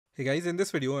Hey guys, in this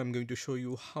video I'm going to show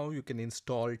you how you can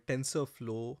install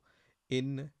TensorFlow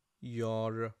in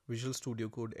your Visual Studio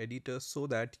Code editor so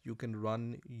that you can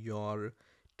run your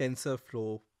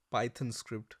TensorFlow Python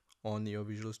script on your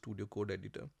Visual Studio Code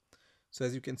editor. So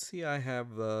as you can see, I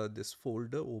have this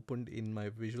folder opened in my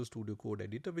Visual Studio Code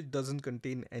editor which doesn't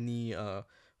contain any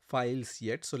files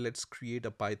yet. So let's create a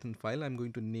Python file. I'm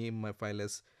going to name my file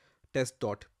as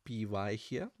test.py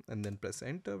here and then press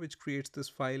enter, which creates this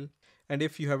file. And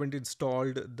if you haven't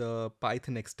installed the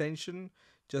Python extension,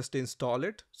 just install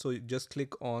it. So you just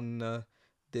click on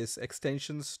this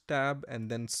extensions tab and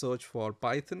then search for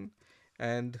Python,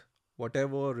 and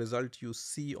whatever result you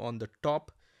see on the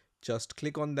top, just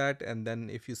click on that, and then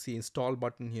if you see install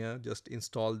button here, just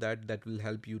install that. That will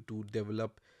help you to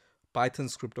develop Python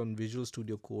script on Visual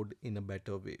Studio Code in a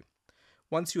better way.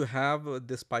 Once you have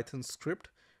this Python script,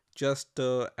 just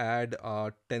add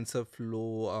a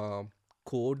TensorFlow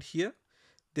code here.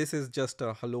 This is just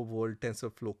a hello world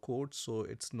TensorFlow code, so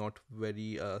it's not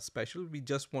very special. We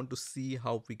just want to see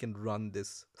how we can run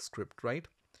this script, right?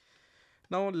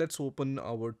 Now let's open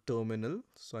our terminal.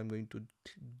 So I'm going to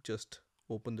just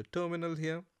open the terminal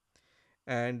here,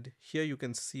 and here you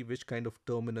can see which kind of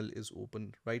terminal is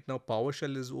open. Right now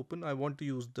PowerShell is open. I want to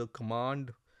use the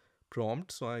command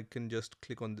prompt, so I can just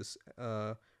click on this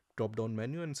drop down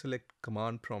menu and select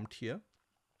command prompt here,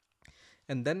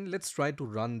 and then let's try to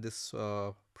run this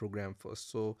program first.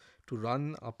 So to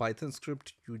run a Python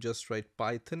script, you just write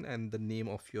Python and the name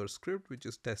of your script, which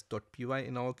is test.py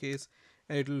in our case,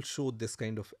 and it will show this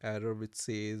kind of error which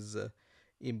says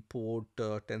import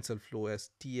TensorFlow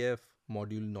as TF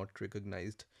module not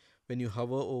recognized. When you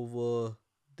hover over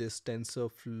this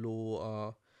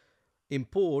TensorFlow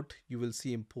import, you will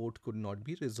see import could not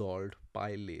be resolved,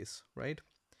 pylance, right?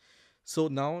 So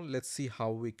now let's see how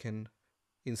we can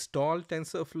install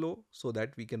TensorFlow so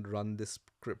that we can run this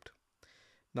script.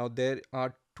 Now there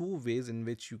are two ways in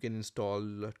which you can install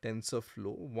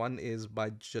TensorFlow. One is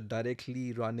by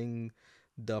directly running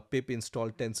the pip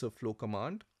install TensorFlow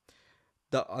command.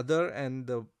 The other and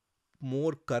the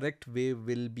more correct way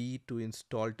will be to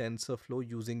install TensorFlow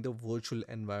using the virtual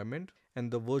environment, and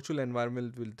the virtual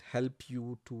environment will help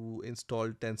you to install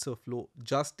TensorFlow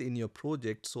just in your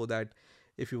project, so that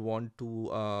if you want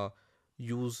to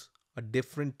use a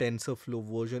different TensorFlow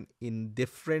version in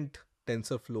different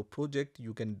TensorFlow project,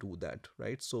 you can do that,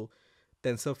 right? So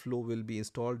TensorFlow will be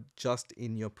installed just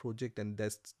in your project, and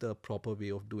that's the proper way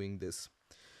of doing this.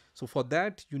 So for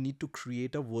that, you need to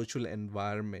create a virtual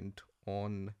environment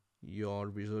on your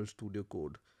Visual Studio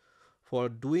Code. For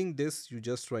doing this, you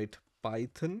just write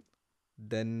Python,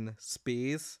 then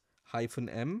space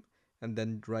 -m, and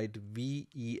then write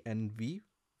venv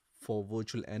for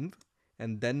virtual env,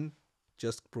 and then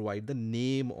just provide the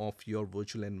name of your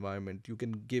virtual environment. You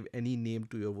can give any name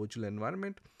to your virtual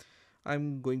environment.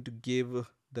 I'm going to give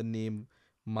the name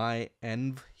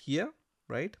myenv here,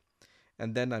 right?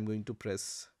 And then I'm going to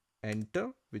press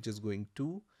enter, which is going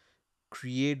to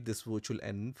create this virtual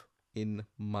env in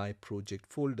my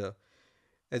project folder.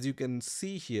 As you can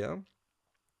see here,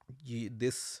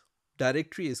 this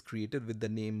directory is created with the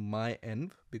name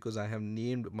myenv because I have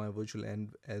named my virtual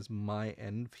env as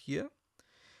myenv here.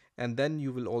 And then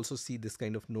you will also see this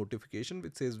kind of notification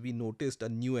which says we noticed a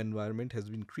new environment has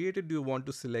been created. Do you want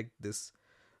to select this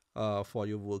for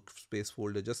your workspace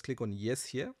folder? Just click on yes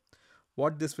here.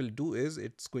 What this will do is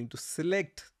it's going to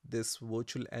select this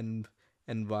virtual env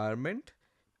environment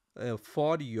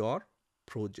for your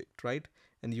project, right?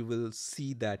 And you will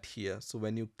see that here. So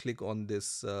when you click on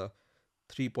this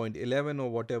 3.11 or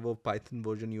whatever Python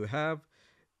version you have,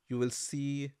 you will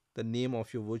see the name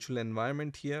of your virtual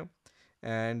environment here,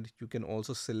 and you can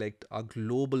also select a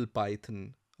global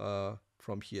Python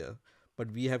from here.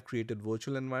 But we have created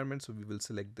virtual environment, so we will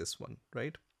select this one,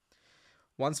 right?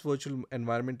 Once virtual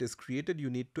environment is created, you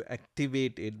need to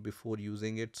activate it before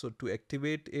using it. So to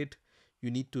activate it,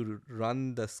 you need to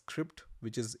run the script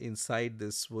which is inside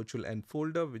this virtual env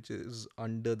folder, which is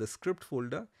under the script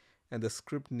folder, and the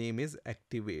script name is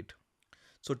activate.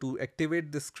 So to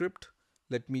activate the script,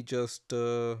 let me just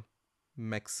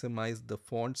maximize the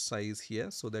font size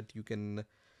here so that you can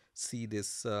see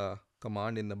this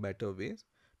command in a better way.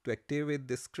 To activate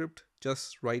this script,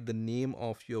 just write the name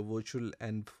of your virtual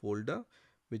env folder,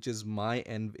 which is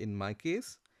myenv in my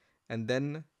case, and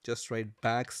then just write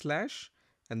backslash,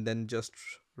 and then just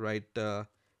write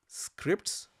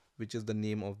scripts, which is the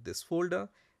name of this folder,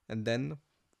 and then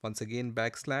once again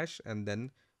backslash, and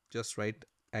then just write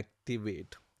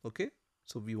activate. Okay,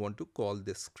 so we want to call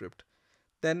this script.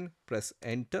 Then press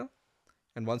enter,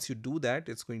 and once you do that,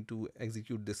 it's going to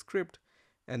execute the script.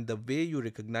 And the way you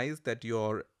recognize that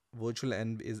your virtual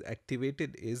env is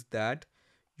activated is that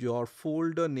your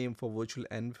folder name for virtual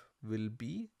env will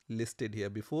be listed here.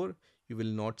 Before, you will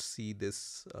not see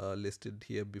this listed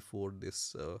here before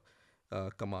this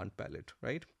command palette,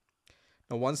 right?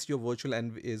 Now, once your virtual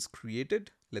env is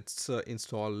created, let's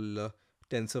install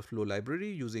TensorFlow library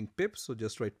using pip. So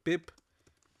just write pip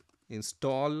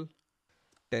install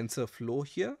TensorFlow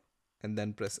here and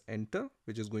then press enter,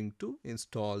 which is going to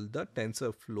install the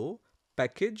TensorFlow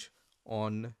package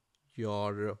on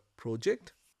your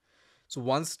project. So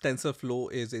once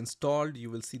TensorFlow is installed, you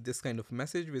will see this kind of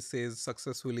message which says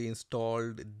successfully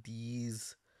installed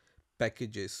these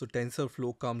packages. So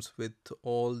TensorFlow comes with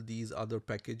all these other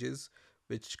packages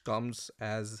which comes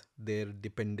as their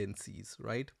dependencies,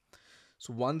 right?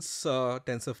 So once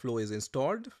TensorFlow is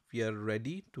installed, we are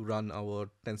ready to run our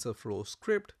TensorFlow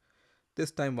script.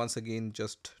 This time, once again,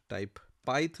 just type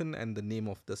Python and the name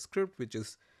of the script, which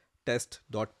is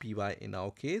test.py in our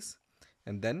case,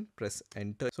 and then press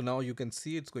enter. So now you can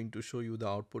see it's going to show you the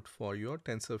output for your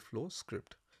TensorFlow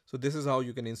script. So this is how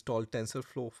you can install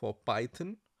TensorFlow for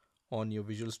Python on your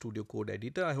Visual Studio Code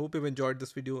editor. I hope you've enjoyed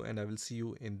this video and I will see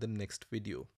you in the next video.